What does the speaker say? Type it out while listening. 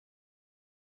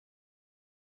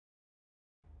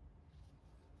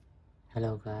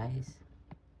Hello guys,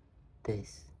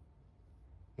 this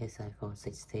is iPhone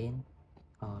 16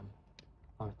 on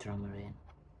Ultramarine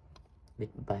with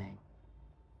bang,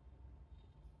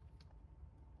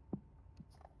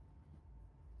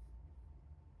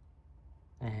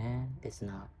 and it's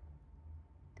not.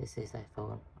 This is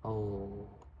iPhone. Oh,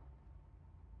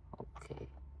 okay.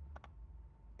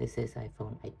 This is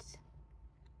iPhone 8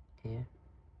 here.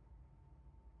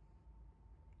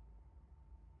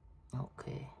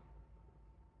 Okay,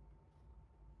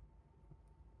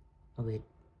 with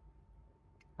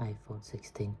iPhone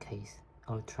 16 case,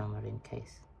 Ultramarine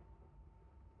case.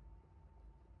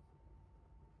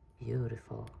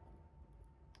 Beautiful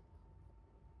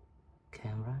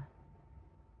camera.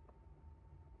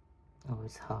 Oh,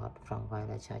 it's hot from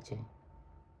wireless charging.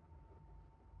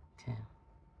 Okay.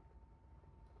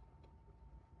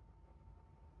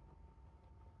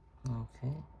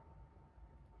 Okay.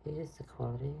 Here's the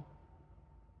quality.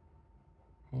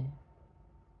 Here.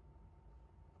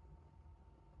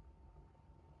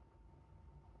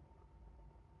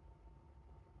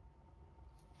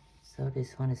 So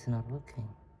this one is not working.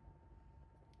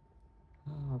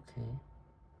 Oh, okay.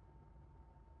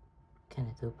 Can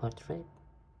I do portrait?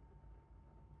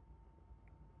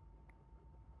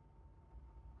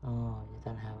 Oh, you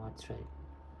don't have portrait.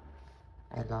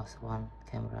 I lost one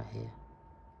camera here.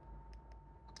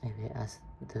 Maybe ask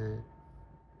the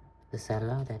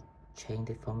seller that changed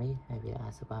it for me. Maybe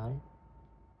ask about it.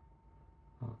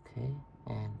 Okay,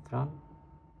 and front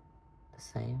the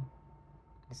same.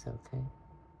 It's okay.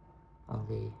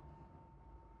 Only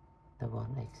the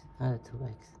 1x, the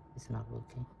 2x is not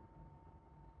working.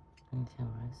 And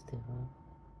camera is still up.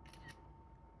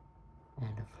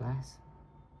 And the flash.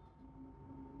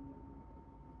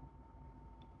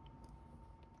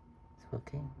 It's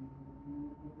working.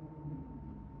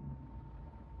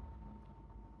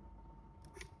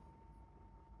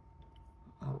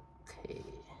 Okay.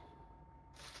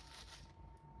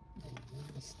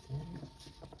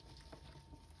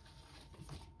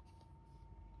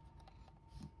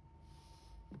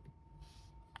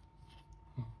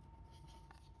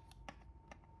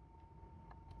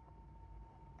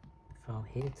 From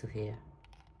here to here,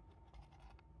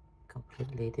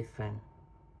 completely different.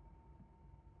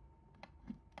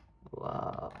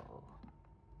 Wow.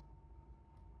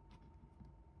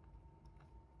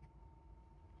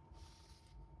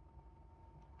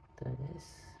 That is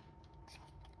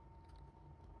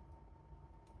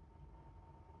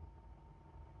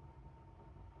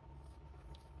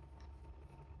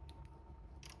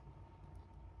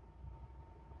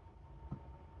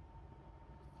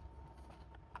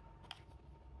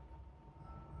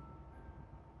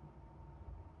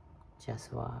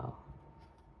just wow.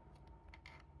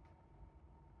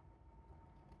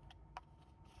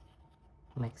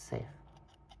 Make safe.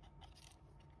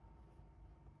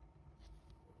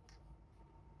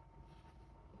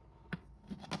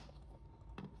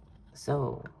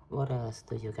 So, what else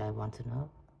do you guys want to know?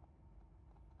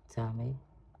 Tell me.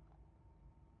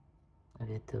 I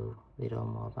will do video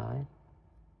more about it.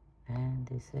 And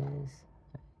this is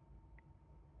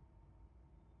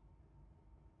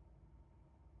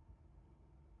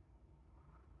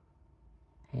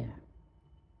here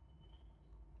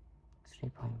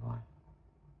 3.1.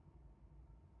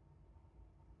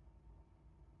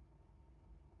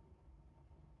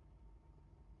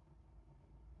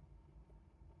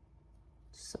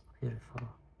 So beautiful.